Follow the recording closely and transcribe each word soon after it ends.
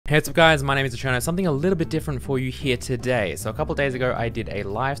Hey, what's up guys, my name is Cherno. Something a little bit different for you here today. So a couple days ago, I did a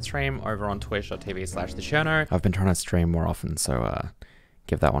live stream over on twitch.tv/thecherno. I've been trying to stream more often, so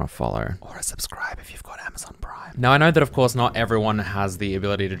give that one a follow. Or a subscribe if you've got Amazon Prime. Now I know that of course not everyone has the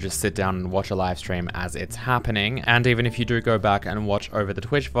ability to just sit down and watch a live stream as it's happening. And even if you do go back and watch over the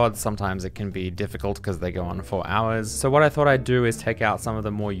Twitch VODs, sometimes it can be difficult because they go on for hours. So what I thought I'd do is take out some of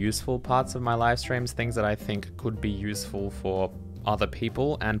the more useful parts of my live streams, things that I think could be useful for other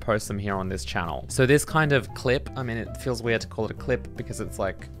people, and post them here on this channel. So this kind of clip, I mean, it feels weird to call it a clip because it's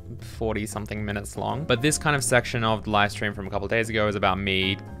like 40 something minutes long, but this kind of section of the live stream from a couple days ago is about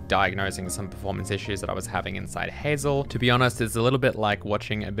me diagnosing some performance issues that I was having inside Hazel. To be honest, it's a little bit like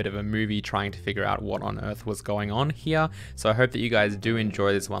watching a bit of a movie trying to figure out what on earth was going on here. So I hope that you guys do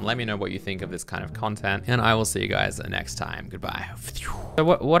enjoy this one. Let me know what you think of this kind of content, and I will see you guys next time. Goodbye. So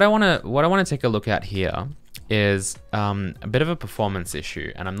what I want to take a look at here is a bit of a performance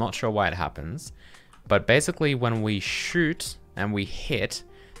issue, and I'm not sure why it happens, but basically when we shoot and we hit,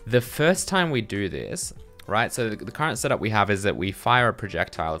 the first time we do this, right? So the current setup we have is that we fire a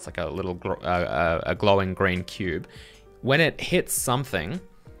projectile. It's like a little a glowing green cube. When it hits something,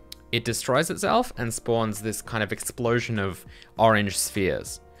 it destroys itself and spawns this kind of explosion of orange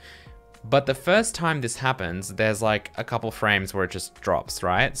spheres. But the first time this happens, there's like a couple frames where it just drops,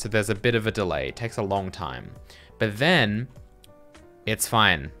 right? So there's a bit of a delay, it takes a long time. But then it's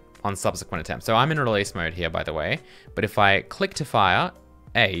fine on subsequent attempts. So I'm in release mode here, by the way, but if I click to fire,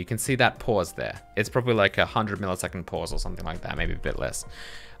 you can see that pause there. It's probably like 100 millisecond pause or something like that, maybe a bit less.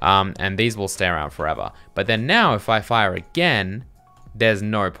 And these will stay around forever. But then now if I fire again, there's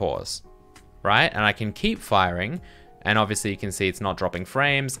no pause, right? And I can keep firing, and obviously you can see it's not dropping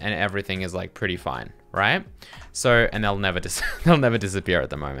frames and everything is like pretty fine, right? So, and they'll never disappear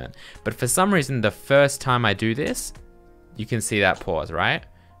at the moment. But for some reason, the first time I do this, you can see that pause, right?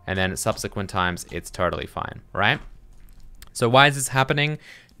 And then subsequent times, it's totally fine, right? So why is this happening?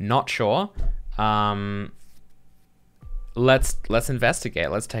 Not sure. Let's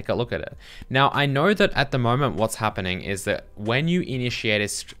investigate. Let's take a look at it. Now, I know that at the moment what's happening is that when you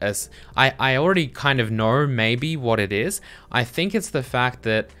initiate I already kind of know maybe what it is. I think it's the fact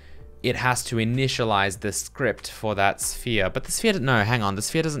that it has to initialize the script for that sphere, but the sphere, no, hang on, the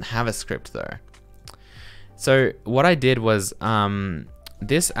sphere doesn't have a script though. So what I did was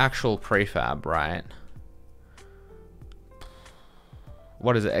this actual prefab, right?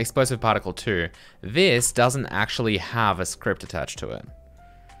 What is it? Explosive particle 2. This doesn't actually have a script attached to it.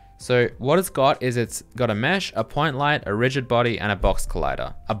 So what it's got is it's got a mesh, a point light, a rigid body, and a box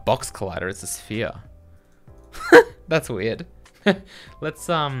collider. A box collider is a sphere. That's weird. Let's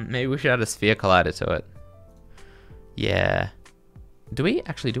maybe we should add a sphere collider to it. Yeah. Do we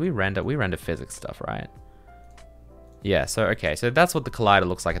render? We render physics stuff, right? Yeah, so okay, so that's what the collider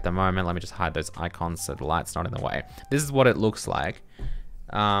looks like at the moment. Let me just hide those icons so the light's not in the way. This is what it looks like.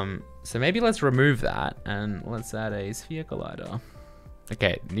 So maybe let's remove that and let's add a sphere collider.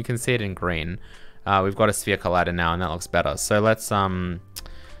 Okay, you can see it in green. We've got a sphere collider now and that looks better. So let's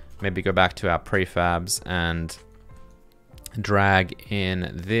maybe go back to our prefabs and drag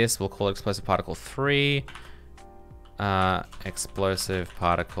in this. We'll call it explosive particle 3. Explosive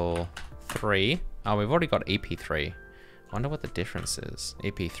particle 3. Oh, we've already got EP3. Wonder what the difference is.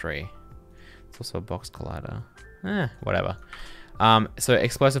 EP3. It's also a box collider. Whatever. So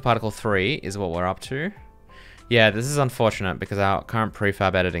explosive particle 3 is what we're up to. Yeah, this is unfortunate because our current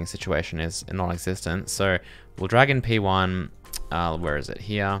prefab editing situation is non-existent. So we'll drag in P1. Where is it?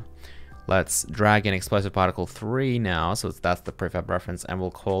 Here. Let's drag in explosive particle 3 now. So that's the prefab reference, and we'll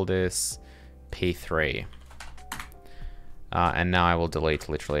call this P3. And now I will delete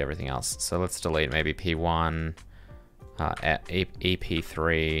literally everything else. So let's delete maybe P1,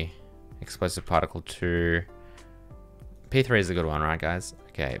 EP3, explosive particle 2. P3 is a good one, right, guys?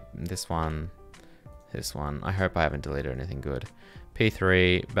 Okay, this one. I hope I haven't deleted anything good.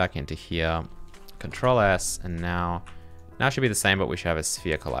 P3, back into here. Control S, and now it should be the same, but we should have a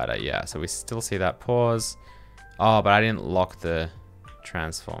sphere collider. Yeah, so we still see that pause. Oh, but I didn't lock the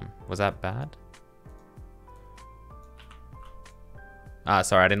transform. Was that bad?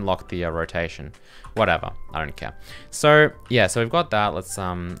 Sorry, I didn't lock the rotation. Whatever, I don't care. So, yeah, so we've got that. Let's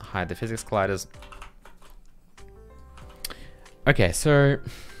hide the physics colliders. Okay, so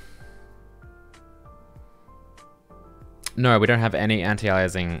no, we don't have any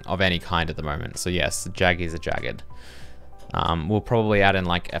anti-aliasing of any kind at the moment. So yes, jaggies are jagged. We'll probably add in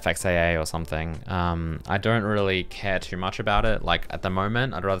like FXAA or something. I don't really care too much about it. Like at the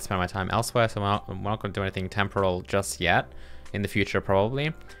moment, I'd rather spend my time elsewhere. So we're not going to do anything temporal just yet. In the future,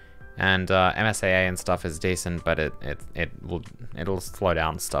 probably. And MSAA and stuff is decent, but it'll slow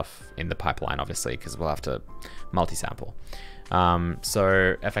down stuff in the pipeline, obviously, because we'll have to multi-sample.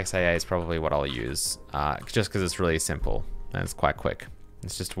 So FXAA is probably what I'll use, just because it's really simple and it's quite quick.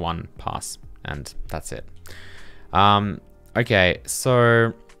 It's just one pass and that's it. Okay,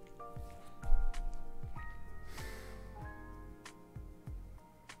 so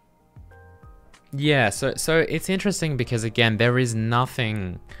yeah, so it's interesting because again, there's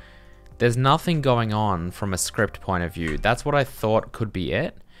nothing going on from a script point of view. That's what I thought could be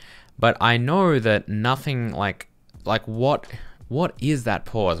it, but I know that nothing like what is that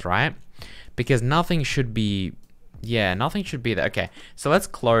pause, right? Because nothing should be, yeah, nothing should be there. Okay, so let's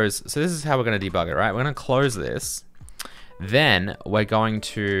close. So this is how we're going to debug it, right? We're going to close this. Then we're going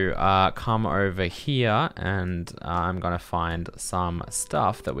to come over here and I'm going to find some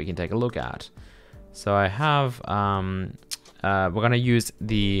stuff that we can take a look at. So I have, we're going to use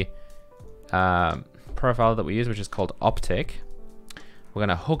the profile that we use, which is called Optic. We're going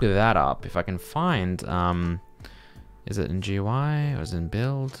to hook that up. If I can find, is it in GUI or is it in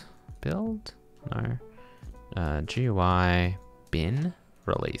build? Build? No. GUI bin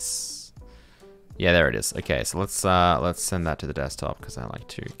release. Yeah, there it is. Okay, so let's send that to the desktop because I like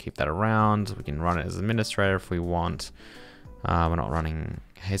to keep that around. We can run it as administrator if we want. We're not running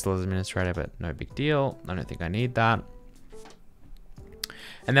Hazel as administrator, but no big deal. I don't think I need that.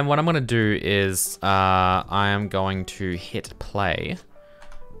 And then what I'm going to do is I am going to hit play,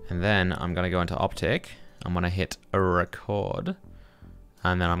 and then I'm going to go into Optic. I'm going to hit record,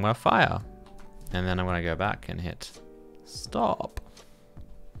 and then I'm going to fire, and then I'm going to go back and hit stop.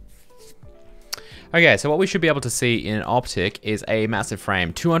 Okay, so what we should be able to see in Optic is a massive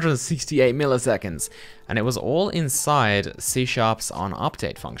frame, 268 milliseconds, and it was all inside C-sharp's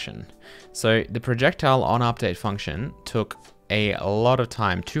onUpdate function. So the projectile onUpdate function took a lot of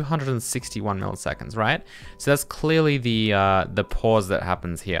time, 261 milliseconds, right? So that's clearly the pause that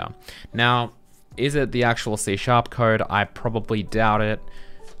happens here. Now, is it the actual C-sharp code? I probably doubt it.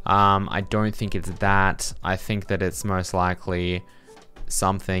 I don't think it's that. I think that it's most likely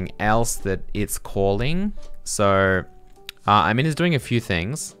something else that it's calling. So, I mean, it's doing a few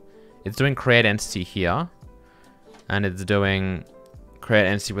things. It's doing create entity here, and it's doing create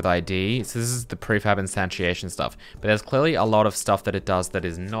entity with ID. So this is the prefab instantiation stuff. But there's clearly a lot of stuff that it does that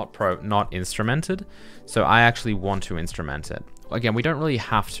is not instrumented. So I actually want to instrument it. Again, we don't really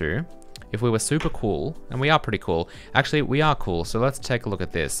have to. If we were super cool, and we are pretty cool. Actually, we are cool. So let's take a look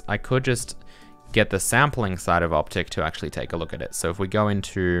at this. I could just get the sampling side of Optic to actually take a look at it. So if we go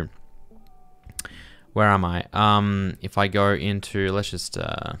into, where am I? If I go into, let's just,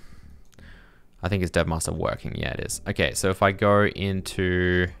 I think it's DevMaster working. Yeah, it is. Okay, so if I go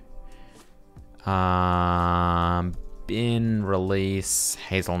into bin release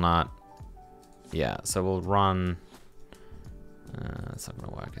hazelnut, yeah, so we'll run, it's not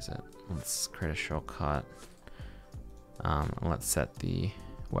gonna work, is it? Let's create a shortcut. And let's set the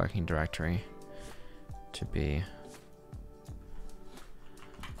working directory to be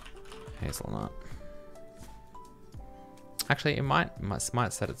hazelnut. Actually, it might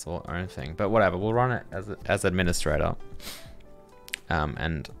set its own thing, but whatever. We'll run it as administrator,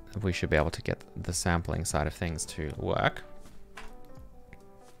 and we should be able to get the sampling side of things to work.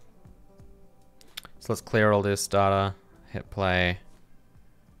 So let's clear all this data. Hit play.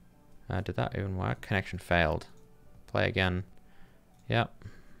 Did that even work? Connection failed. Play again. Yep.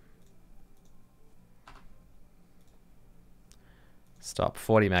 Stop.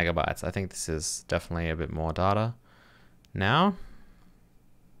 40 megabytes. I think this is definitely a bit more data now.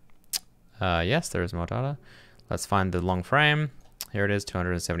 Yes, there is more data. Let's find the long frame. Here it is,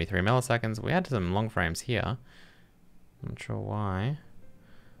 273 milliseconds. We had some long frames here. Not sure why.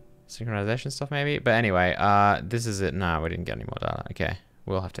 Synchronization stuff maybe. But anyway, this is it. No, we didn't get any more data. Okay,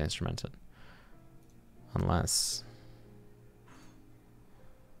 we'll have to instrument it. Unless...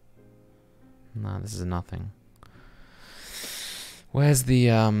 No, this is nothing. Where's the,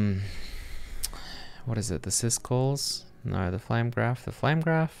 what is it? The syscalls? No, the flame graph. The flame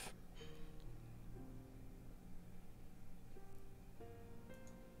graph?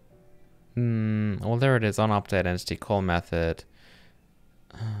 Well, there it is on update entity call method.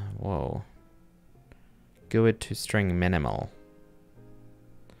 Whoa. GUID to string minimal.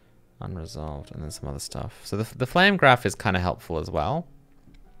 Unresolved, and then some other stuff. So the flame graph is kind of helpful as well,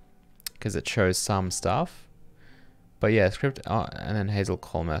 because it shows some stuff. But yeah, script, and then Hazel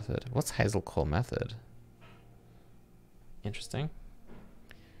call method. What's Hazel call method? Interesting.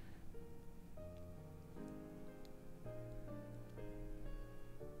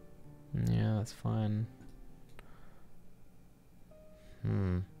 Yeah, that's fine.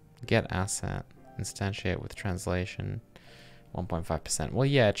 Get asset. Instantiate with translation. 1.5%. Well,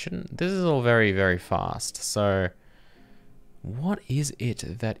 yeah, it shouldn't. This is all very, very fast. So what is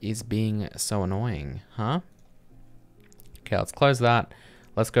it that is being so annoying, huh? Okay, let's close that.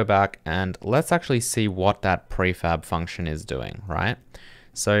 Let's go back and let's actually see what that prefab function is doing, right?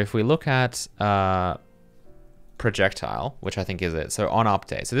 So if we look at projectile, which I think is it, so on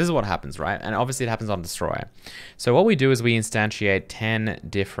update, so this is what happens, right? And obviously it happens on destroy. So what we do is we instantiate 10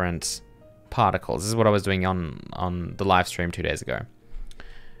 different particles. This is what I was doing on the live stream 2 days ago.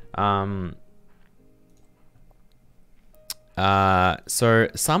 So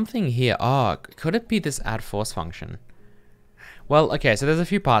something here, could it be this add force function? Well, okay, so there's a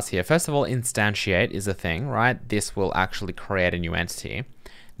few parts here. First of all, instantiate is a thing, right? This will actually create a new entity.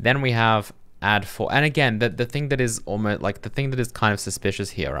 Then we have add for, and again, the thing that is almost like the thing that is kind of suspicious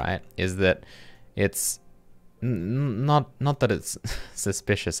here, right, is that it's not that it's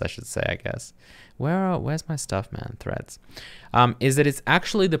suspicious, I should say, I guess. Where's my stuff, man? Threads. Is that it's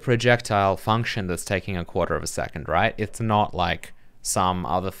actually the projectile function that's taking a quarter of a second, right? It's not like some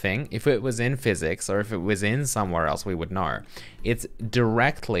other thing. If it was in physics or if it was in somewhere else, we would know. It's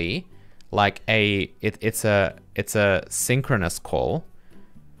directly like it's a synchronous call.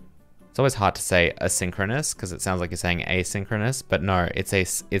 It's always hard to say asynchronous because it sounds like you're saying asynchronous, but no, it's a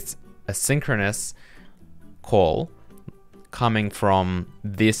synchronous call coming from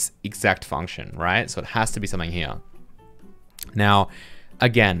this exact function, right? So it has to be something here. Now,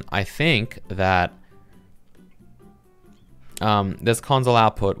 again, I think that there's console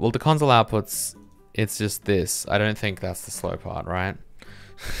output. Well, the console outputs, it's just this. I don't think that's the slow part, right?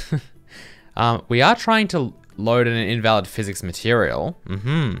 We are trying to load an invalid physics material.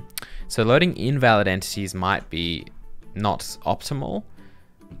 So loading invalid entities might be not optimal.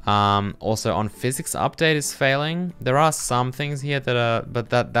 Also on physics update is failing. There are some things here that are, but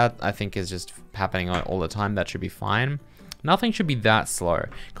that I think is just happening all the time. That should be fine. Nothing should be that slow.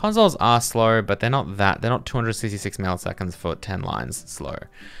 Consoles are slow, but they're not 266 milliseconds for 10 lines slow.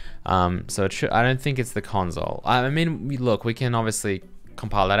 So it should, I don't think it's the console. I mean, look, we can obviously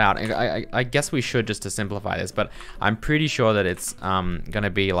compile that out. I guess we should, just to simplify this, but I'm pretty sure that it's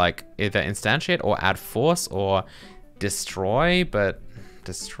gonna be like either instantiate or add force or destroy, but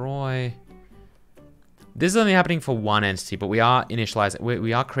destroy. This is only happening for one entity, but we are initializing,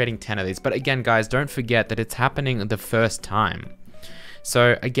 we are creating 10 of these. But again, guys, don't forget that it's happening the first time.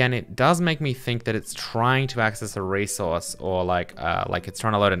 So again, it does make me think that it's trying to access a resource, or like it's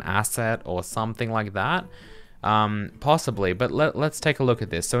trying to load an asset or something like that. Possibly, but let's take a look at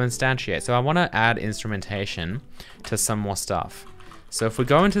this. So instantiate. So I want to add instrumentation to some more stuff. So if we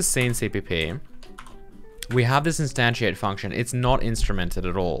go into scene CPP, we have this instantiate function. It's not instrumented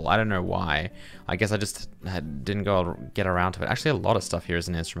at all. I don't know why. I guess I just didn't get around to it. Actually, a lot of stuff here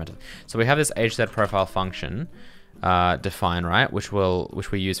isn't instrumented. So we have this HZ profile function define, right, which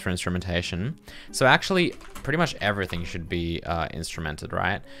we use for instrumentation. So actually, pretty much everything should be instrumented,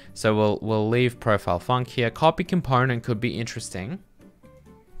 right? So we'll leave profile func here. Copy component could be interesting.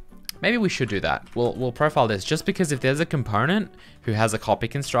 Maybe we should do that. We'll profile this, just because if there's a component who has a copy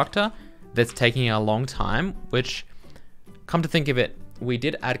constructor that's taking a long time, which, come to think of it, we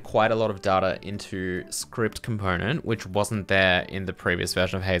did add quite a lot of data into script component, which wasn't there in the previous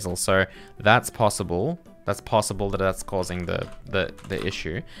version of Hazel. So that's possible. That's possible that that's causing the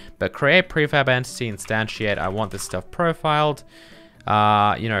issue. But create prefab entity, instantiate. I want this stuff profiled.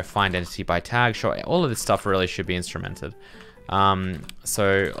 You know, find entity by tag. Sure, all of this stuff really should be instrumented.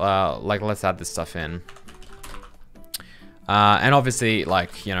 Like, let's add this stuff in. And obviously,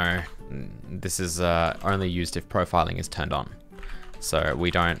 like, you know, this is only used if profiling is turned on. So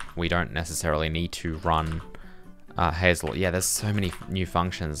we don't necessarily need to run Hazel. Yeah, there's so many new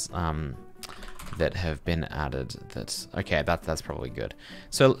functions that have been added. That's probably good.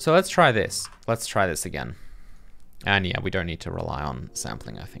 So let's try this. Let's try this again. And yeah, we don't need to rely on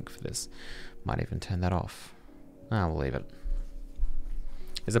sampling, I think, for this. Might even turn that off. We'll leave it.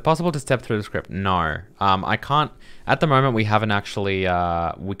 Is it possible to step through the script? No, I can't. At the moment, we haven't actually,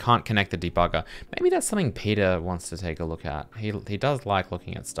 we can't connect the debugger. Maybe that's something Peter wants to take a look at. He does like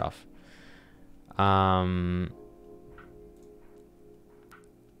looking at stuff.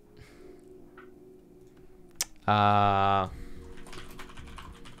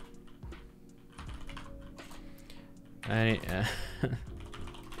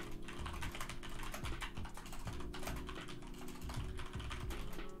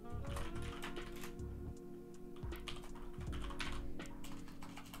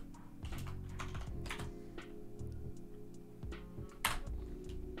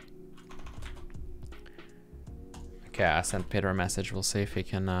 Okay, I sent Peter a message. We'll see if he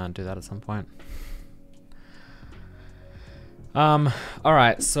can do that at some point. All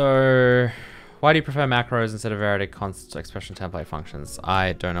right, so why do you prefer macros instead of varied constant expression template functions?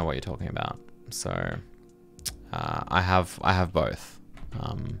 I don't know what you're talking about. So I have both,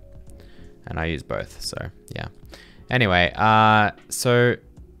 and I use both. So yeah. Anyway, so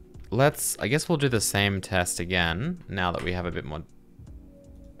I guess we'll do the same test again now that we have a bit more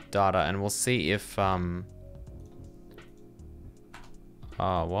data, and we'll see if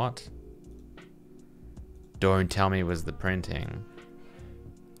what? Don't tell me it was the printing.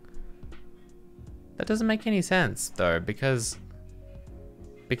 That doesn't make any sense though, because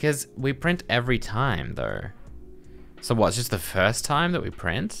we print every time though. So what, it's just the first time that we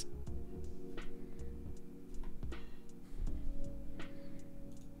print?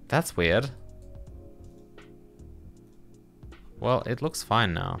 That's weird. Well, it looks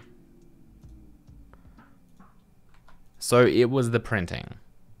fine now. So it was the printing.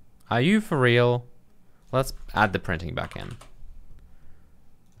 Are you for real? Let's add the printing back in.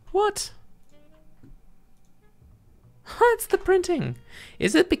 What? It's the printing.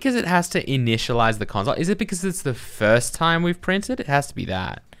 Is it because it has to initialize the console? Is it because it's the first time we've printed? It has to be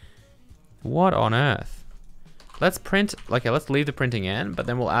that. What on earth? Let's print, okay, let's leave the printing in, but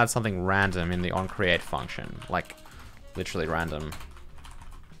then we'll add something random in the onCreate function. Like, literally random.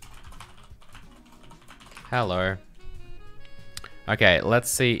 Hello. Okay, let's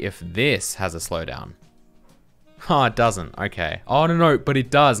see if this has a slowdown. Oh, it doesn't. Okay. Oh, no, but it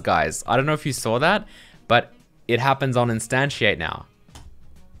does, guys. I don't know if you saw that, but it happens on instantiate now.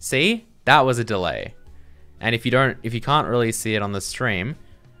 See? That was a delay. And if you can't really see it on the stream,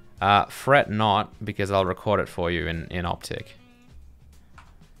 fret not, because I'll record it for you in Optic.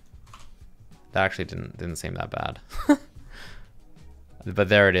 That actually didn't seem that bad. But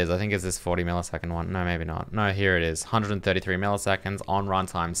there it is. I think it's this 40 millisecond one. No, maybe not. No, here it is. 133 milliseconds on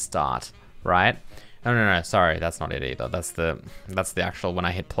runtime start, right? No, sorry, that's not it either. That's the actual when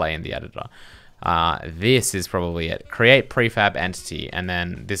I hit play in the editor. This is probably it. Create prefab entity, and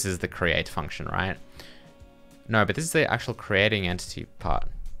then this is the create function, right? No, but this is the actual creating entity part.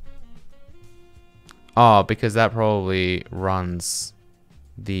 Oh, because that probably runs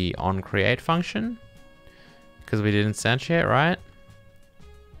the onCreate function, because we did instantiate, right?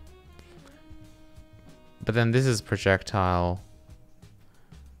 But then this is projectile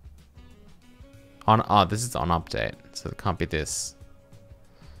on, oh, this is on update, so it can't be this.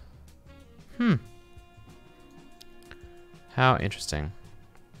 How interesting.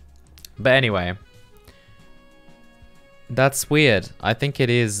 But anyway, that's weird. I think it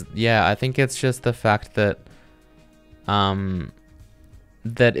is, yeah, I think it's just the fact that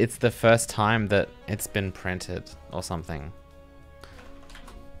that it's the first time that it's been printed or something.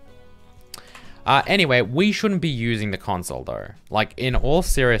 Anyway, we shouldn't be using the console though. Like, in all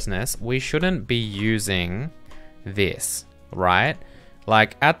seriousness, we shouldn't be using this, right?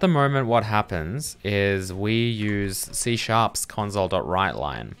 Like, at the moment, what happens is we use C#'s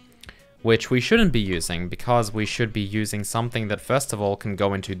console.writeLine, which we shouldn't be using, because we should be using something that, first of all, can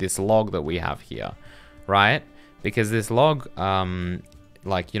go into this log that we have here, right? Because this log,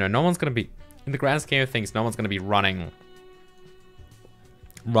 like, you know, no one's going to be, in the grand scheme of things, no one's going to be running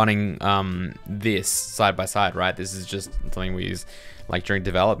this side by side, right? This is just something we use like during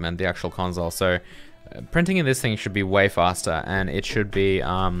development, the actual console. So printing in this thing should be way faster, and it should be,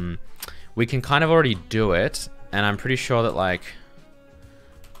 we can kind of already do it, and I'm pretty sure that, like,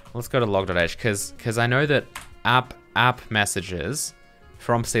 let's go to log.h, because I know that app messages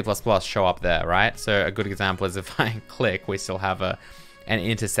from C++ show up there, right? So a good example is if I click, we still have an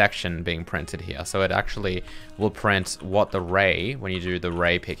intersection being printed here. So it actually will print what the ray, when you do the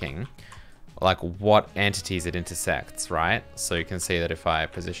ray picking, like what entities it intersects, right? So you can see that if I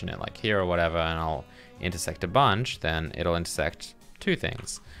position it like here or whatever, and I'll intersect a bunch, then it'll intersect 2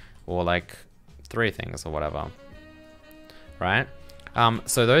 things, or like 3 things or whatever, right?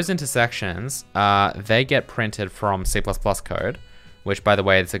 So those intersections, they get printed from C++ code, which, by the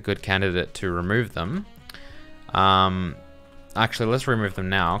way, it's a good candidate to remove them. Actually, let's remove them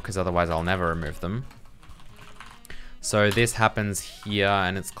now, because otherwise I'll never remove them. So this happens here,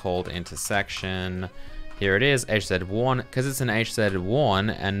 and it's called intersection. Here it is, HZ1. Because it's an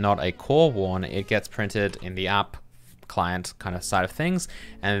HZ1 and not a core 1, it gets printed in the app client kind of side of things,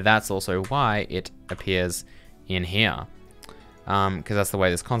 and that's also why it appears in here. Because that's the way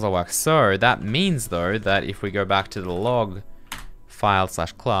this console works. So that means, though, that if we go back to the log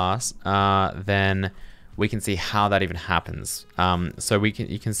file/class, then we can see how that even happens. So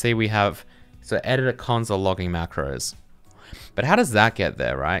you can see we have, so editor console logging macros. But how does that get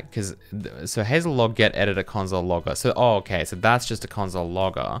there, right? Because so Hazel log get editor console logger. So okay, so that's just a console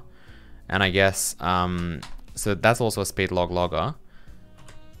logger, and I guess so that's also a speed log logger,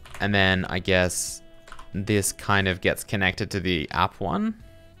 and then I guess this kind of gets connected to the app one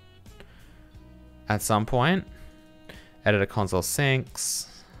at some point. Editor console syncs.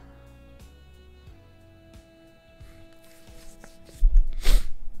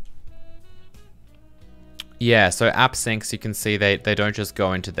 Yeah, so app syncs, you can see they don't just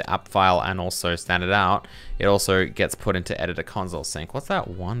go into the app file and also stand it out. It also gets put into editor console sync. What's that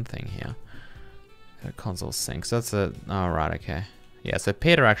one thing here? Editor console sync. So that's a, oh, right, okay. Yeah, so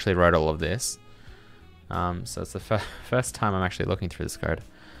Peter actually wrote all of this. So it's the first time I'm actually looking through this code.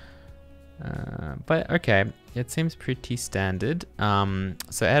 But okay, it seems pretty standard.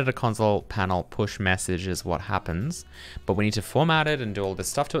 So editor console panel push message is what happens, but we need to format it and do all this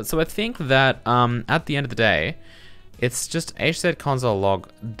stuff to it. So I think that at the end of the day, it's just hz console log.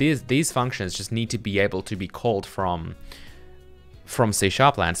 These functions just need to be able to be called from C#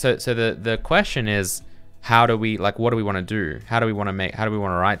 land. So the question is, how do we, like, what do we want to do? How do we want to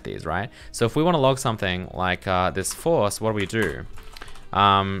write these, right? So if we want to log something like this force, what do we do?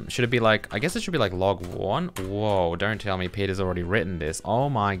 Should it be like, I guess it should be like log 1. Whoa, don't tell me Peter's already written this. Oh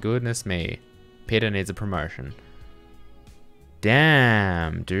my goodness me. Peter needs a promotion.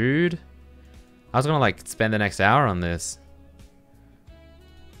 Damn, dude. I was gonna like spend the next hour on this.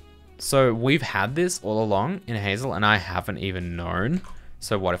 So we've had this all along in Hazel and I haven't even known.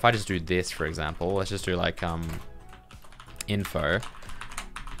 So what if I just do this, for example? Let's just do like info.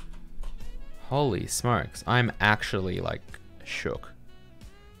 Holy smokes, I'm actually like shook.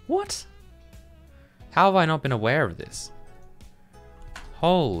 What? How have I not been aware of this?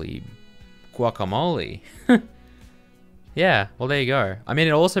 Holy guacamole. Yeah, well there you go. I mean,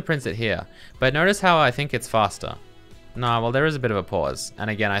 it also prints it here, but notice how I think it's faster. No, well there is a bit of a pause. And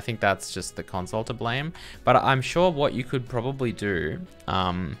again, I think that's just the console to blame, but I'm sure what you could probably do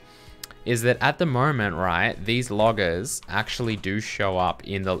is that at the moment, right, these loggers actually do show up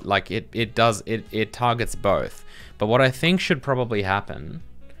in the, like it targets both. But what I think should probably happen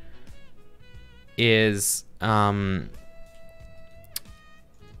is the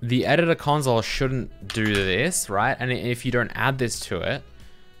editor console shouldn't do this, right? And if you don't add this to it,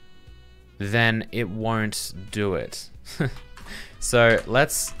 then it won't do it. So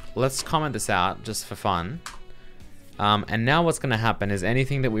let's comment this out just for fun. And now what's going to happen is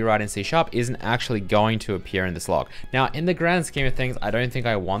anything that we write in C# isn't actually going to appear in this log. Now, in the grand scheme of things, I don't think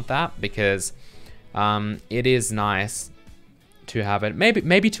I want that because it is nice to have it.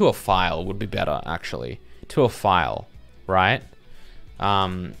 Maybe to a file would be better, actually. To a file, right? Oh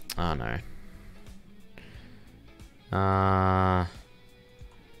no.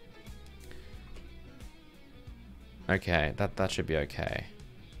 Okay, that should be okay.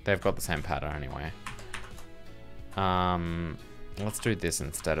 They've got the same pattern anyway. Let's do this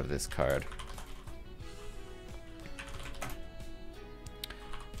instead of this code.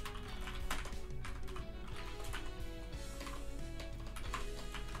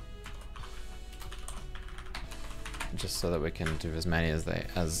 Just so that we can do as many as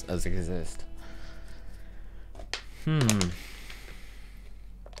exist.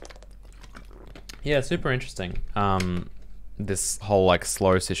 Yeah, super interesting. This whole like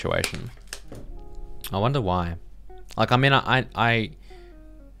slow situation. I wonder why. Like, I mean,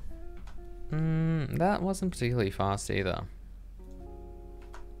 that wasn't particularly fast either.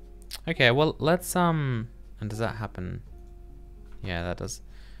 Okay, well, let's, and does that happen? Yeah, that does.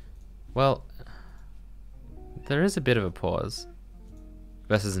 Well, there is a bit of a pause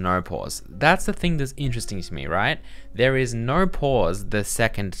versus no pause. That's the thing that's interesting to me, right? There is no pause the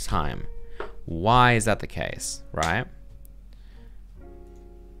second time. Why is that the case, right?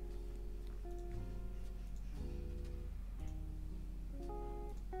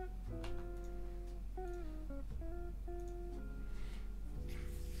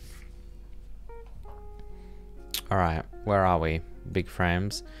 All right, where are we? Big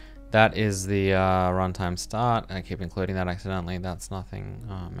frames. That is the runtime start. I keep including that accidentally. That's nothing.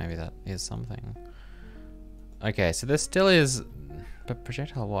 Oh, maybe that is something. Okay, so there still is, but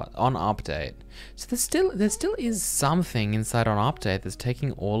projectile what? On update. So there still is something inside on update that's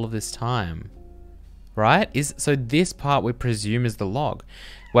taking all of this time, right? So this part we presume is the log.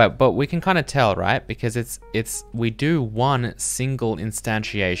 Well, but we can kind of tell, right? Because we do one single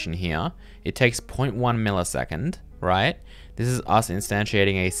instantiation here. It takes 0.1 millisecond, right? This is us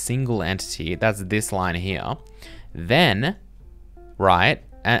instantiating a single entity. That's this line here. Then, right?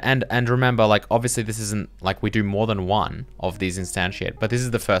 And remember, like, obviously this isn't like we do more than one of these instantiate, but this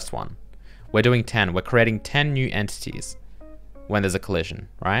is the first one. We're doing 10. We're creating 10 new entities, when there's a collision,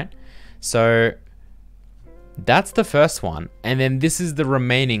 right? So that's the first one. And then this is the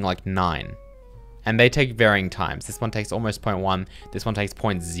remaining like 9. And they take varying times. This one takes almost 0.1. This one takes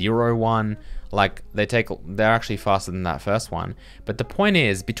 0.01. Like they're actually faster than that first one. But the point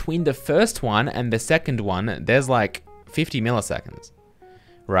is, between the first one and the second one, there's like 50 milliseconds,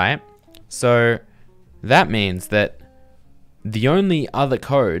 right? So that means that the only other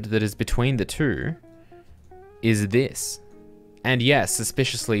code that is between the two is this. And yes,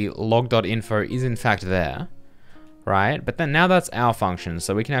 suspiciously, log.info is in fact there, right? But then now that's our function,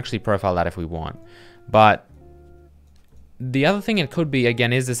 so we can actually profile that if we want. But the other thing it could be,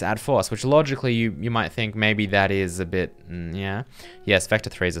 again, is this add force, which logically you might think maybe that is a bit, yeah. Yes,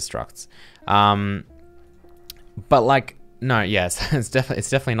 vector3 is a structs. But like, no, yes, it's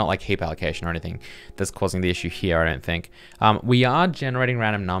definitely not like heap allocation or anything that's causing the issue here, I don't think. We are generating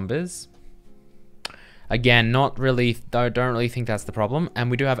random numbers. Again, not really, don't really think that's the problem.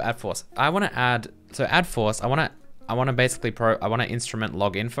 And we do have add force. I want to add, so add force, I want to basically instrument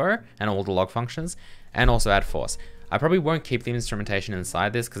log info and all the log functions, and also add force. I probably won't keep the instrumentation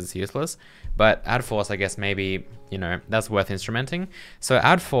inside this because it's useless, but add force, I guess maybe, you know, that's worth instrumenting. So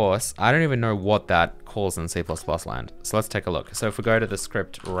add force, I don't even know what that calls in C++ land. So let's take a look. So if we go to the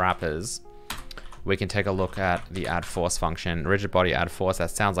script wrappers, we can take a look at the add force function, rigid body add force.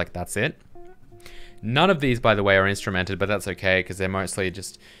 That sounds like that's it. None of these, by the way, are instrumented, but that's okay because they're mostly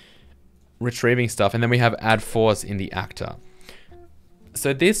just retrieving stuff. And then we have add force in the actor.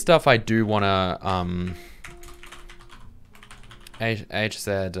 So this stuff I do want to,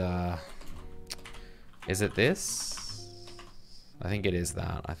 HZ, is it this? I think it is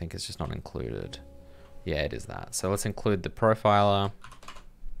that. I think it's just not included. Yeah, it is that. So let's include the profiler.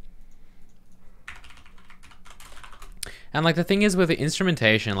 And like the thing is with the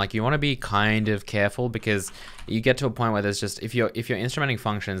instrumentation, like you want to be kind of careful because you get to a point where there's just, if you're instrumenting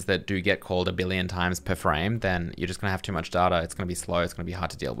functions that do get called a billion times per frame, then you're just going to have too much data. It's going to be slow. It's going to be hard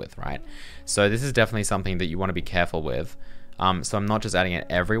to deal with, right? So this is definitely something that you want to be careful with. So I'm not just adding it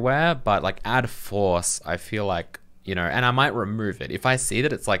everywhere, but like add force, I feel like, you know, and I might remove it. If I see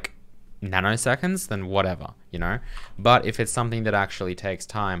that it's like nanoseconds, then whatever, you know, but if it's something that actually takes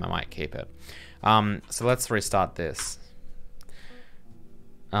time, I might keep it. So let's restart this.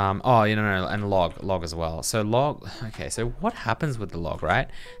 Oh, you know, and log as well. So log, okay, so what happens with the log,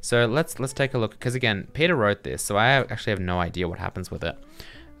 right? So let's take a look, because again, Peter wrote this, so I actually have no idea what happens with it.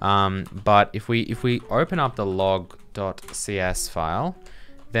 But if we open up the log.cs file,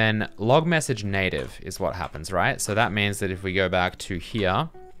 then log message native is what happens, right? So that means that if we go back to here,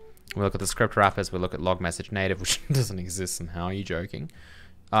 we look at the script wrappers, we look at log message native, which doesn't exist somehow. Are you joking?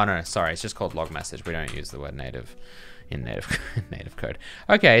 Oh no, sorry, it's just called log message. We don't use the word native in native code.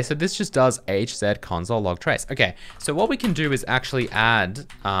 Okay, so this just does hz console log trace. Okay, so what we can do is actually add,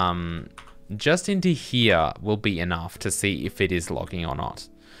 just into here will be enough to see if it is logging or not.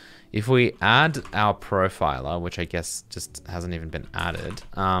 If we add our profiler, which I guess just hasn't even been added,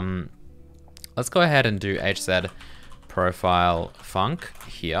 let's go ahead and do hz profile func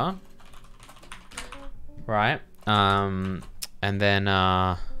here, right? And then,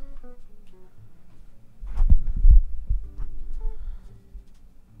 I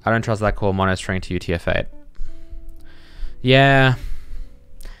don't trust that call monostring to UTF-8. Yeah.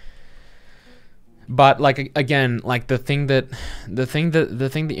 But like again, like the thing that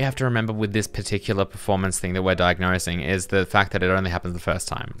you have to remember with this particular performance thing that we're diagnosing is the fact that it only happens the first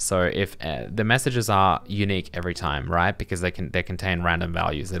time. So if the messages are unique every time, right? Because they contain random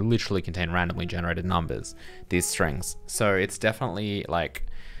values. They literally contain randomly generated numbers, these strings. So it's definitely like,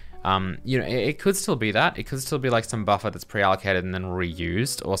 you know, it could still be that. It could still be like some buffer that's pre-allocated and then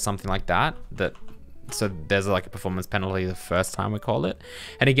reused or something like that. So there's like a performance penalty the first time we call it.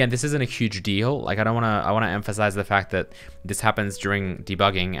 And again, this isn't a huge deal. Like I want to emphasize the fact that this happens during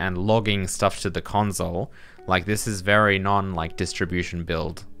debugging and logging stuff to the console. Like this is very like distribution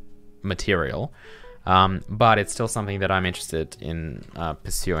build material. But it's still something that I'm interested in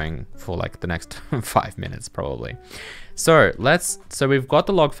pursuing for like the next 5 minutes probably. So we've got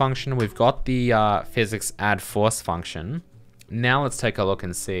the log function, we've got the physics add force function. Now let's take a look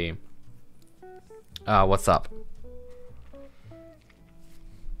and see what's up.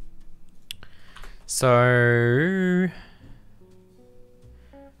 So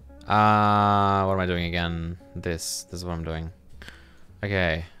what am I doing again? This is what I'm doing.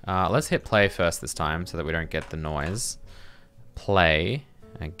 Okay, let's hit play first this time so that we don't get the noise. Play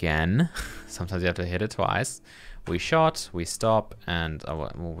again. Sometimes you have to hit it twice. We shot, we stop, and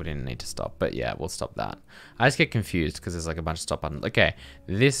well, we didn't need to stop, but yeah, we'll stop that. I just get confused because there's like a bunch of stop buttons. Okay,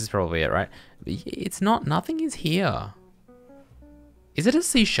 this is probably it, right? It's not, nothing is here. Is it a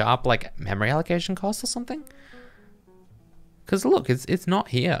C# like memory allocation cost or something? Because look, it's not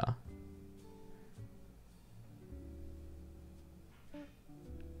here.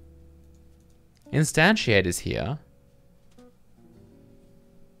 Instantiate is here.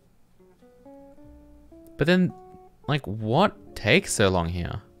 But then, like, what takes so long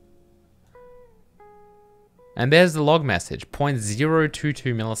here? And there's the log message,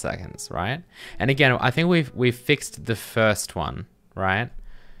 0.022 milliseconds, right? And again, I think we've fixed the first one, right?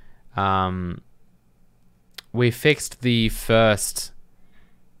 We fixed the first,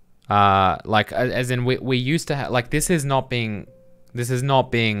 like, as in we used to have, like, this is not being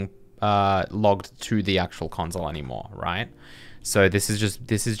logged to the actual console anymore, right? So this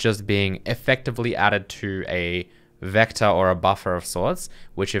is just being effectively added to a vector or a buffer of sorts,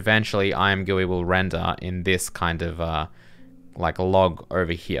 which eventually IMGUI will render in this kind of like a log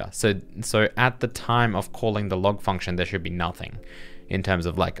over here. So at the time of calling the log function, there should be nothing in terms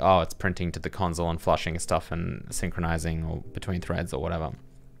of like, oh, it's printing to the console and flushing stuff and synchronizing or between threads or whatever.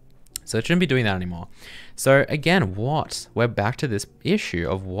 So it shouldn't be doing that anymore. So again, we're back to this issue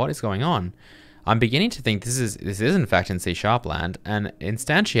of what is going on. I'm beginning to think this is in fact in C# land, and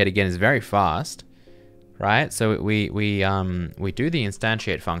instantiate again is very fast, right? So we do the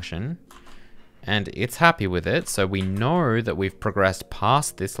instantiate function, and it's happy with it. So we know that we've progressed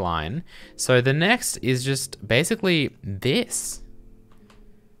past this line. So the next is just basically this,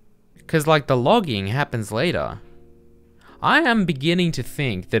 because like the logging happens later. I am beginning to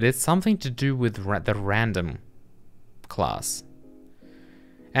think that it's something to do with the random class.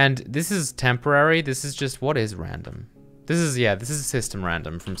 And this is temporary. This is just, what is random? This is system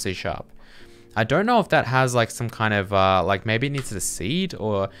random from C#. I don't know if that has like some kind of, like maybe it needs a seed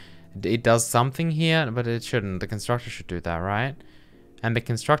or it does something here, but it shouldn't. The constructor should do that, right? And the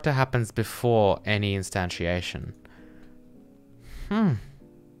constructor happens before any instantiation.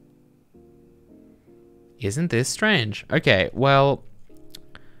 Isn't this strange? Okay, well,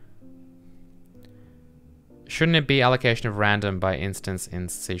 shouldn't it be allocation of random by instance in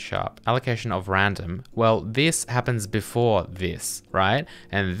C#? Allocation of random. Well, this happens before this, right?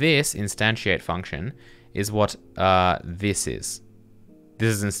 And this instantiate function is what this is.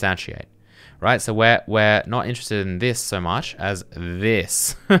 This is instantiate, right? So we're not interested in this so much as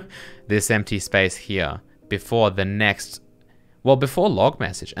this, this empty space here before the next, well, before log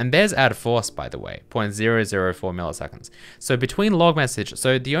message. And there's add force, by the way, 0.004 milliseconds. So between log message,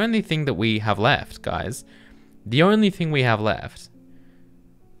 so the only thing that we have left, guys, the only thing we have left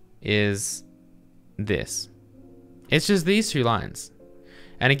is this. It's just these two lines.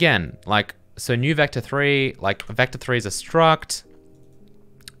 And again, like, so new vector 3, like vector 3 is a struct.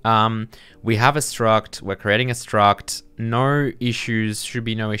 We have a struct, we're creating a struct, no issues, should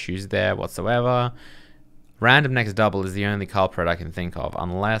be no issues there whatsoever. Random next double is the only culprit I can think of,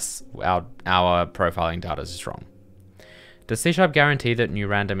 unless our profiling data is wrong. Does C# guarantee that new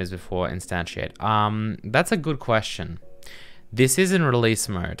random is before instantiate? That's a good question. This is in release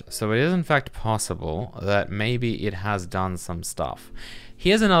mode, so it is in fact possible that maybe it has done some stuff.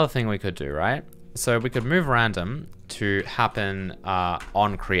 Here's another thing we could do, right? So we could move random to happen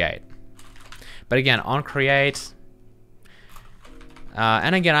on create. But again, on create,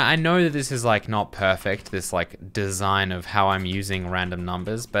 and again, I know that this is like not perfect, this like design of how I'm using random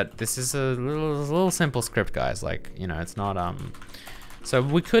numbers, but this is a little simple script, guys. Like, you know, it's not, so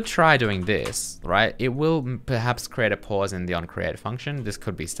we could try doing this, right? It will perhaps create a pause in the onCreate function. This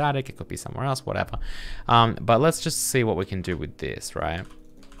could be static, it could be somewhere else, whatever. But let's just see what we can do with this, right?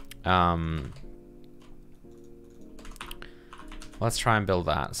 Let's try and build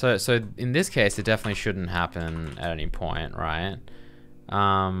that. So in this case, it definitely shouldn't happen at any point, right?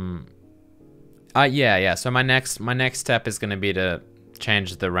 Yeah. So my next step is going to be to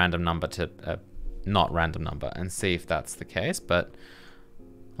change the random number to a not random number and see if that's the case. But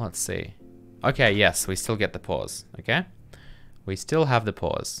let's see. Okay, yes, we still get the pause. Okay, we still have the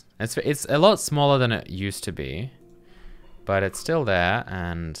pause. It's a lot smaller than it used to be, but it's still there,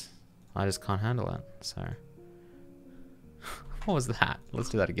 and I just can't handle it. So what was that? Let's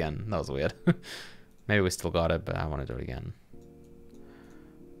do that again. That was weird. Maybe we still got it, but I want to do it again.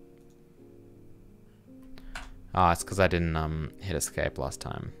 Ah, it's because I didn't hit escape last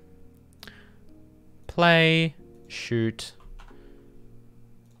time. Play, shoot,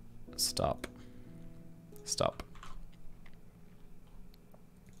 stop, stop.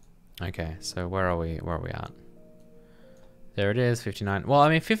 Okay, so where are we at? There it is, 59. Well, I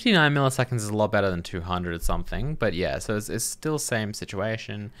mean, 59 milliseconds is a lot better than 200 something, but yeah, so it's still same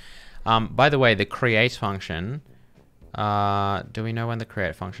situation. By the way, the create function, do we know when the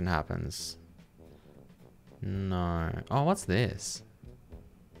create function happens? No. Oh, what's this?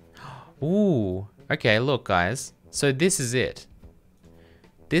 Ooh. Okay, look, guys. So this is it.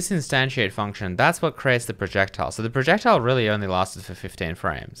 This instantiate function, that's what creates the projectile. So the projectile really only lasted for 15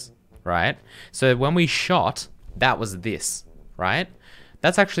 frames, right? So when we shot, that was this, right?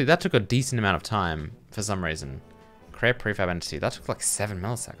 That took a decent amount of time for some reason. Create prefab entity, that took like 7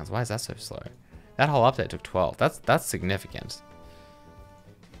 milliseconds. Why is that so slow? That whole update took 12. That's significant.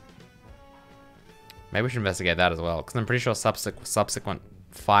 Maybe we should investigate that as well, because I'm pretty sure subsequent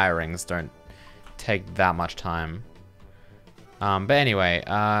firings don't take that much time. But anyway,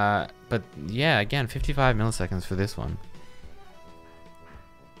 but yeah, again, 55 milliseconds for this one.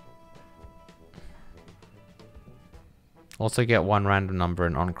 Also get one random number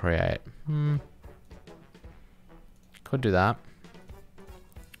and on create. Could do that.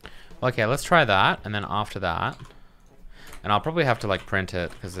 Okay, let's try that, and then after that, and I'll probably have to like print it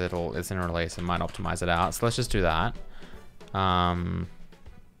because it's in a release and might optimize it out. So let's just do that.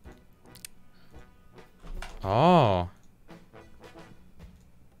 Oh.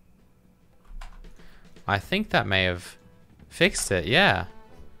 I think that may have fixed it, yeah.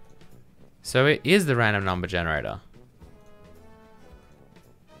 So it is the random number generator.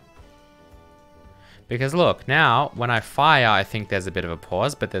 Because look, now when I fire, I think there's a bit of a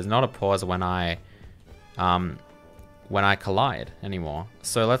pause, but there's not a pause when I collide anymore.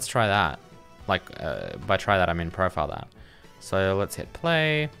 So let's try that. Like, by try that, I mean profile that. So let's hit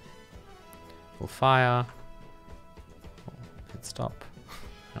play. We'll fire. Hit stop.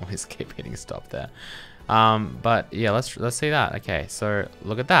 I always keep hitting stop there. But yeah, let's see that. Okay, so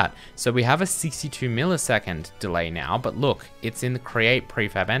look at that. So we have a 62 millisecond delay now, but look, it's in the create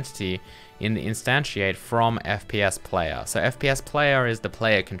prefab entity in the instantiate from FPS player. So FPS player is the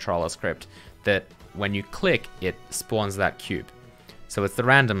player controller script that when you click, it spawns that cube. So it's the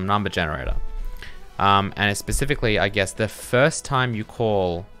random number generator. And it's specifically, I guess, the first time you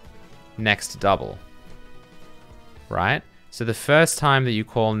call next double, right? So the first time that you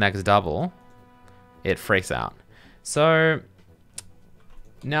call next double, it freaks out. So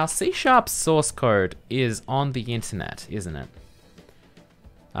now C# source code is on the internet, isn't it?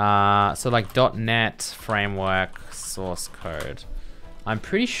 So like .NET framework source code. I'm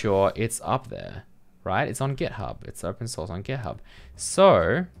pretty sure it's up there, right? It's on GitHub. It's open source on GitHub.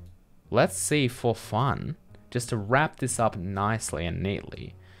 So let's see for fun, just to wrap this up nicely and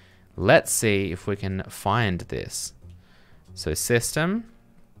neatly. Let's see if we can find this. So system.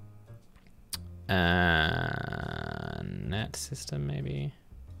 Net system maybe.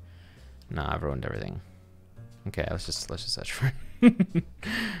 Nah, I've ruined everything. Okay, let's just search for it.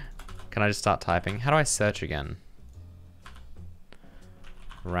 Can I just start typing? How do I search again?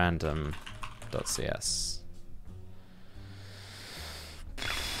 Random.cs.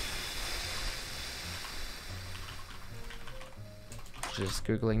 Just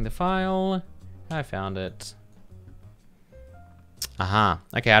googling the file. I found it. Aha.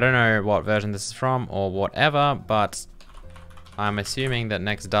 Okay, I don't know what version this is from or whatever, but I'm assuming that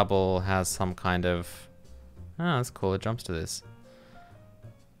next double has some kind of... Oh, that's cool. It jumps to this.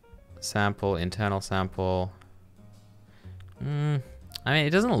 Sample, internal sample. I mean,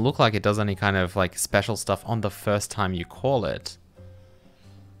 it doesn't look like it does any kind of like special stuff on the first time you call it.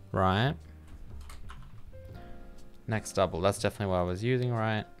 Right? Next double. That's definitely what I was using,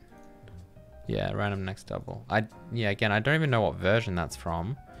 right? Yeah, random next double. Yeah, again, I don't even know what version that's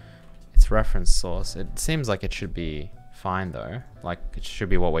from. It's reference source. It seems like it should be fine though. Like it should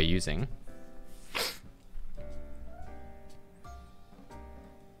be what we're using.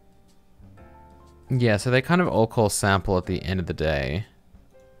 Yeah, so they kind of all call sample at the end of the day.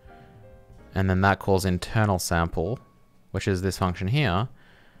 And then that calls internal sample, which is this function here,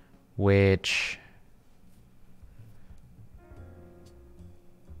 which...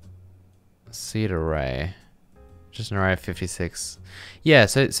 seed array, just an array of 56. Yeah,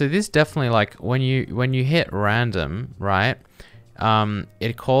 so this definitely, like when you hit random, right?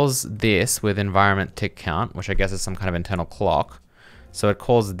 It calls this with environment tick count, which I guess is some kind of internal clock. So it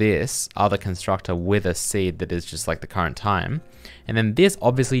calls this other constructor with a seed that is just like the current time, and then this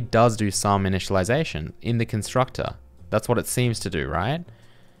obviously does do some initialization in the constructor. That's what it seems to do, right?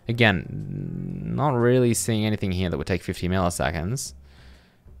 Again, not really seeing anything here that would take 50 milliseconds.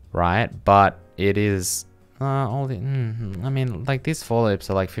 Right, but it is all the. I mean, like these for loops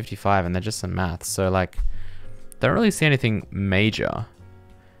are like 55, and they're just some maths. So like, don't really see anything major.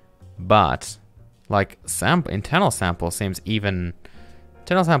 But like internal sample seems even.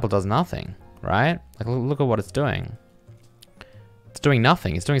 Internal sample does nothing, right? Like look at what it's doing. It's doing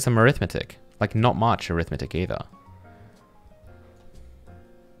nothing. It's doing some arithmetic, like not much arithmetic either.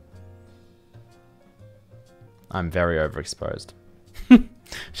 I'm very overexposed.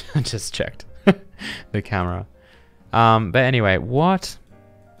 I just checked the camera. But anyway, what?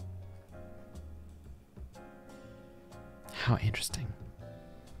 How interesting.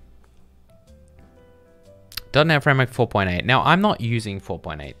 .NET Framework 4.8. Now, I'm not using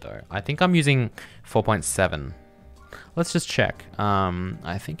 4.8 though. I think I'm using 4.7. Let's just check.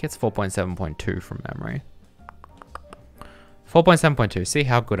 I think it's 4.7.2 from memory. 4.7.2. See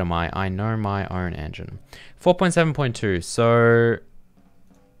how good am I? I know my own engine. 4.7.2. So,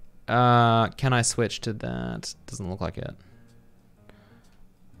 can I switch to that? Doesn't look like it.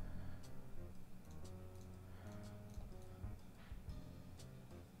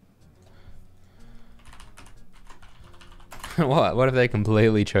 What if they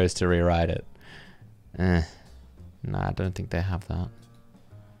completely chose to rewrite it? Nah, I don't think they have that.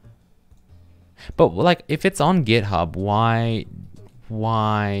 But like, if it's on GitHub, why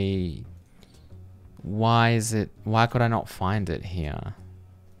is it? Why could I not find it here?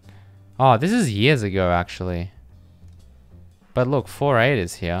 Oh, this is years ago actually. But look, 4.8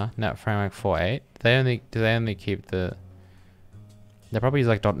 is here. Net Framework 4.8. Do they only keep the? They probably use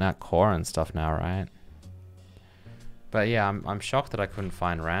like .NET Core and stuff now, right? But yeah, I'm shocked that I couldn't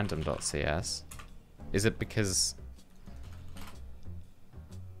find random.cs. Is it because...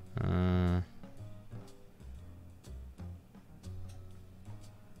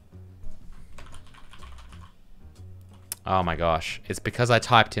 Oh my gosh, it's because I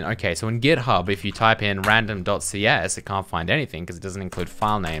typed in... Okay, so in GitHub, if you type in random.cs, it can't find anything because it doesn't include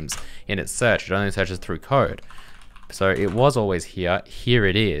file names in its search. It only searches through code. So it was always here. Here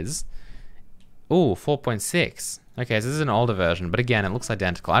it is. Ooh, 4.6. Okay, so this is an older version, but again, it looks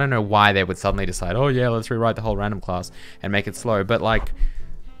identical. I don't know why they would suddenly decide, oh yeah, let's rewrite the whole random class and make it slow, but like,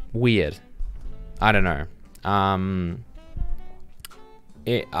 weird. I don't know. I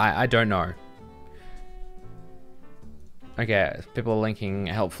don't know. Okay, people are linking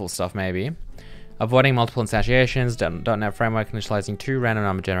helpful stuff maybe. Avoiding multiple instantiations, .NET Framework initializing 2 random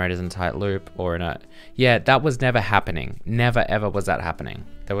number generators in a tight loop, or in a... Yeah, that was never happening. Never ever was that happening.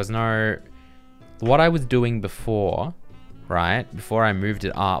 There was no... What I was doing before, right, before I moved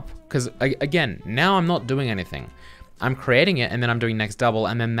it up, because again, now I'm not doing anything. I'm creating it and then I'm doing next double,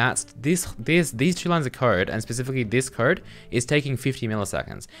 and then that's these 2 lines of code, and specifically this code is taking 50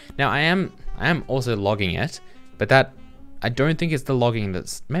 milliseconds. Now I am also logging it, but that I don't think it's the logging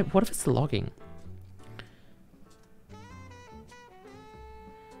that's... Maybe, what if it's the logging?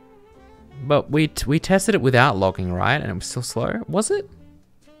 But we tested it without logging, right? And it was still slow. Was it?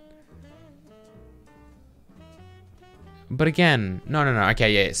 But again, no.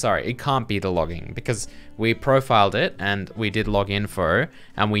 Okay, yeah, sorry. It can't be the logging because we profiled it and we did log info,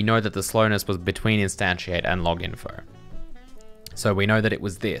 and we know that the slowness was between instantiate and log info. So we know that it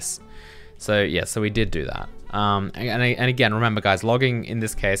was this. So yeah, so we did do that. And again, remember guys, logging in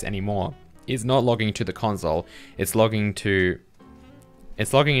this case anymore is not logging to the console. It's logging into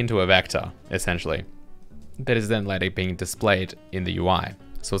a vector essentially that is then later being displayed in the UI.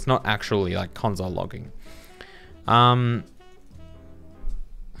 So it's not actually like console logging. But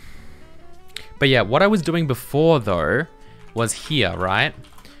yeah, what I was doing before though was here, right?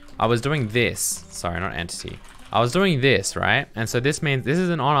 I was doing this, sorry, not entity. I was doing this, right? And so this means this is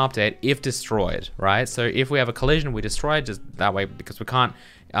an on update if destroyed, right? So if we have a collision, we destroy it just that way because we can't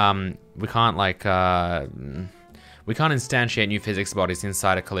instantiate new physics bodies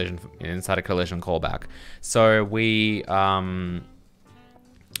inside a collision callback. So we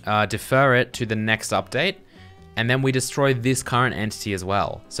defer it to the next update, and then we destroy this current entity as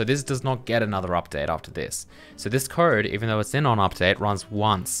well. So this does not get another update after this. So this code, even though it's in on update, runs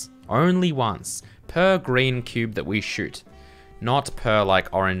once, only once, per green cube that we shoot, not per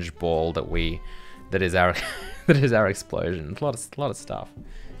like orange ball that is our that is our explosion. A lot of stuff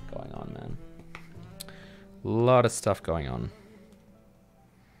going on, man. A lot of stuff going on.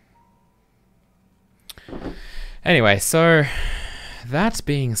 Anyway, so that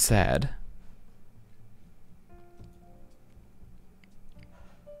being said,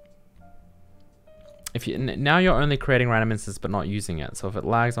 if you now you're only creating random instances but not using it. So if it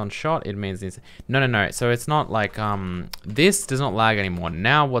lags on shot, it means it's no. So it's not like this does not lag anymore.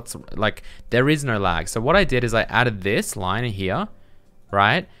 Now what's like there is no lag. So what I did is I added this line here,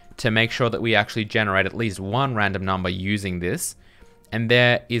 right, to make sure that we actually generate at least one random number using this, and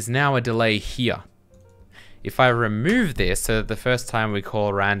there is now a delay here. If I remove this, so the first time we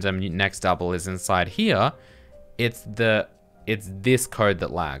call random next double is inside here, it's this code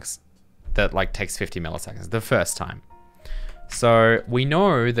that lags, that like takes 50 milliseconds the first time. So we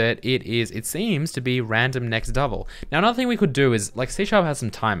know that it seems to be random next double. Now another thing we could do is like C# has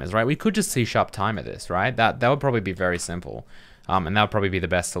some timers, right? We could just C# timer this, right? That would probably be very simple. And that would probably be the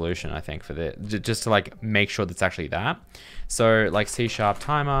best solution, I think, for the just to like make sure that's actually that. So like C#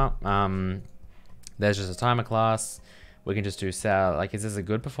 timer, there's just a timer class. We can just do like, is this a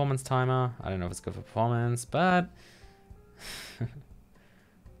good performance timer? I don't know if it's good for performance, but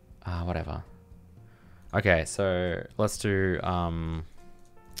whatever. Okay, so let's do timer.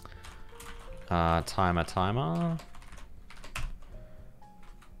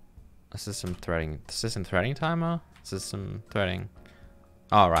 A system threading timer. System threading.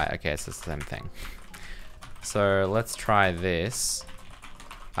 Oh, right. Okay, it's the same thing. So let's try this.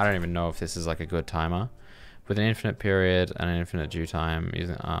 I don't even know if this is like a good timer. With an infinite period and an infinite due time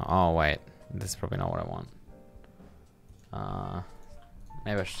using... oh, wait. This is probably not what I want.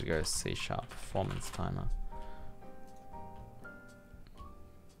 Maybe I should go C# performance timer.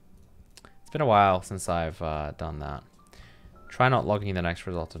 It's been a while since I've done that. Try not logging the next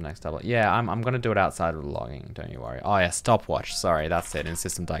result of next double. Yeah, I'm going to do it outside of the logging. Don't you worry. Oh, yeah, stopwatch. Sorry, that's it. In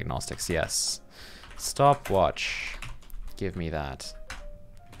system diagnostics, yes. Stopwatch. Give me that.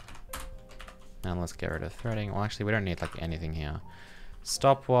 And let's get rid of threading. Well, actually, we don't need like anything here.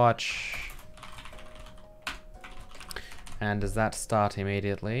 Stopwatch. And does that start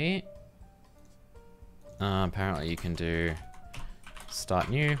immediately? Apparently you can do start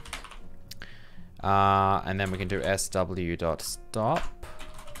new. And then we can do sw.stop,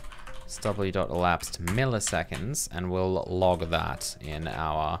 sw.elapsed milliseconds, and we'll log that in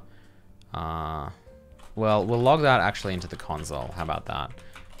our, well, we'll log that actually into the console. How about that?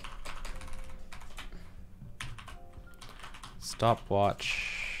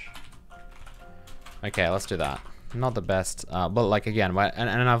 Stopwatch. Okay, let's do that. Not the best, but like again,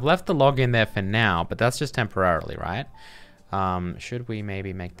 and I've left the log in there for now, but that's just temporarily, right? Should we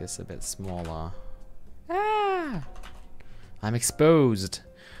maybe make this a bit smaller? Ah, I'm exposed.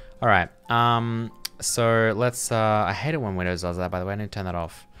 All right. So let's. I hate it when Windows does that. By the way, I need to turn that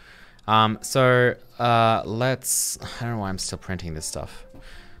off. Let's. I don't know why I'm still printing this stuff.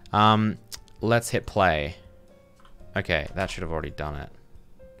 Let's hit play. Okay, that should have already done it.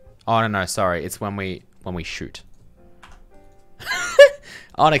 Oh no, sorry. It's when we shoot.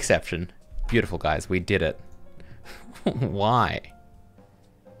 On exception. Beautiful, guys. We did it. Why?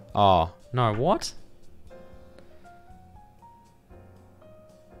 Oh, no, what?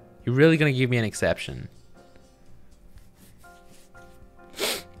 You're really gonna give me an exception?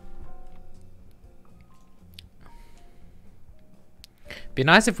 Be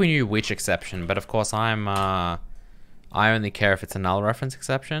nice if we knew which exception, but of course I only care if it's a null reference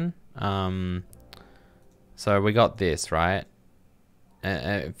exception. So we got this, right?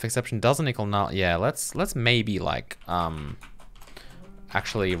 If exception doesn't equal null, yeah, let's maybe like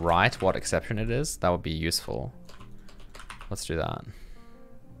actually write what exception it is. That would be useful. Let's do that.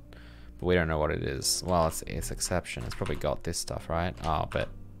 But we don't know what it is. Well, it's exception. It's probably got this stuff, right? Oh, but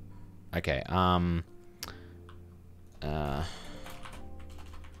okay. Well,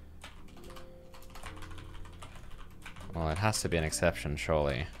 it has to be an exception,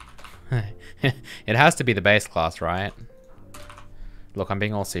 surely. It has to be the base class, right? Look, I'm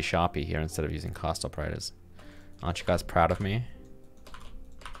being all C-sharpy here instead of using cast operators. Aren't you guys proud of me?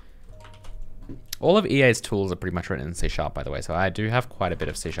 All of EA's tools are pretty much written in C#, by the way, so I do have quite a bit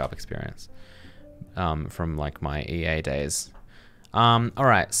of C# experience from like my EA days. All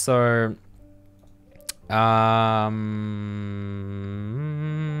right, so let's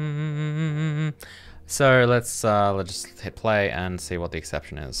just hit play and see what the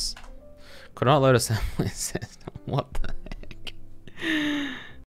exception is. Could not load assembly system. What the?